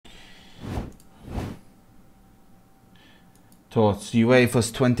Thoughts. UEFA's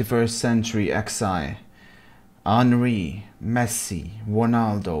 21st century XI. Henry, Messi,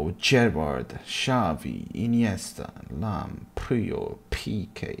 Ronaldo, Gerrard, Xavi, Iniesta, Lam, Puyol,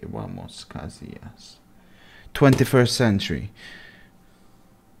 PK, Ramos, Casillas. 21st century.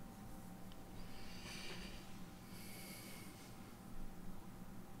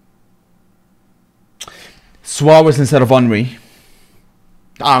 Suarez instead of Henry.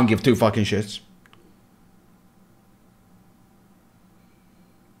 I don't give two fucking shits.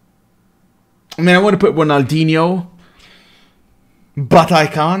 I mean, I want to put Ronaldinho, but I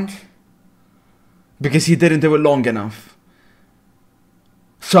can't because he didn't do it long enough.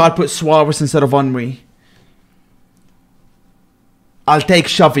 So I'll put Suarez instead of Henry. I'll take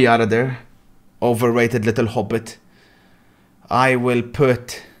Xavi out of there. Overrated little hobbit. I will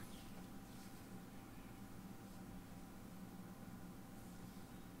put...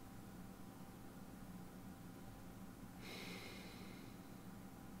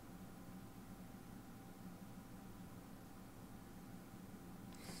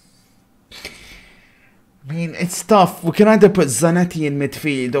 I mean, it's tough. We can either put Zanetti in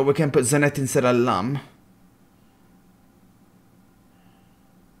midfield or we can put Zanetti instead of Lam.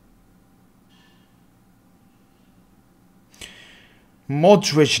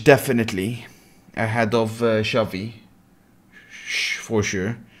 Modric definitely ahead of Xavi. For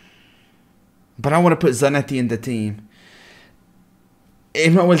sure. But I want to put Zanetti in the team.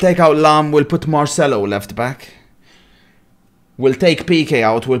 If not, we'll take out Lam. We'll put Marcelo left back. We'll take PK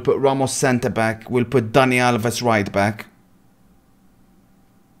out, we'll put Ramos centre back, we'll put Dani Alves right back.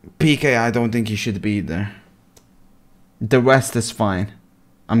 PK, I don't think he should be there. The rest is fine.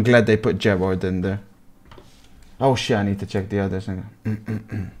 I'm glad they put Gerrard in there. Oh shit, I need to check the others.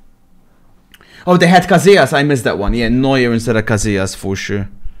 Oh, they had Casillas, I missed that one. Yeah, Neuer instead of Casillas for sure.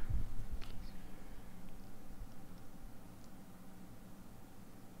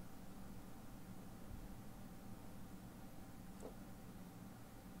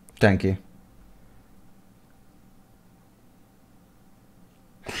 Thank you.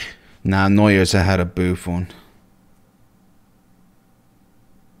 Nah, Neuer's ahead of Buffon.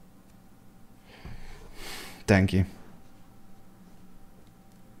 Thank you.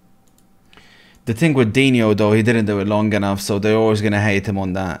 The thing with Dino, though, he didn't do it long enough, so they're always going to hate him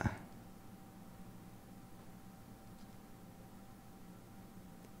on that.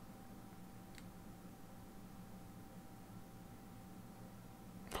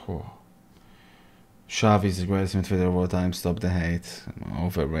 Xavi's the greatest midfielder of all time. Stop the hate.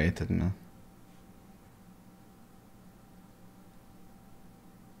 Overrated, man.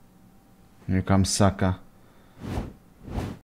 Here comes Saka.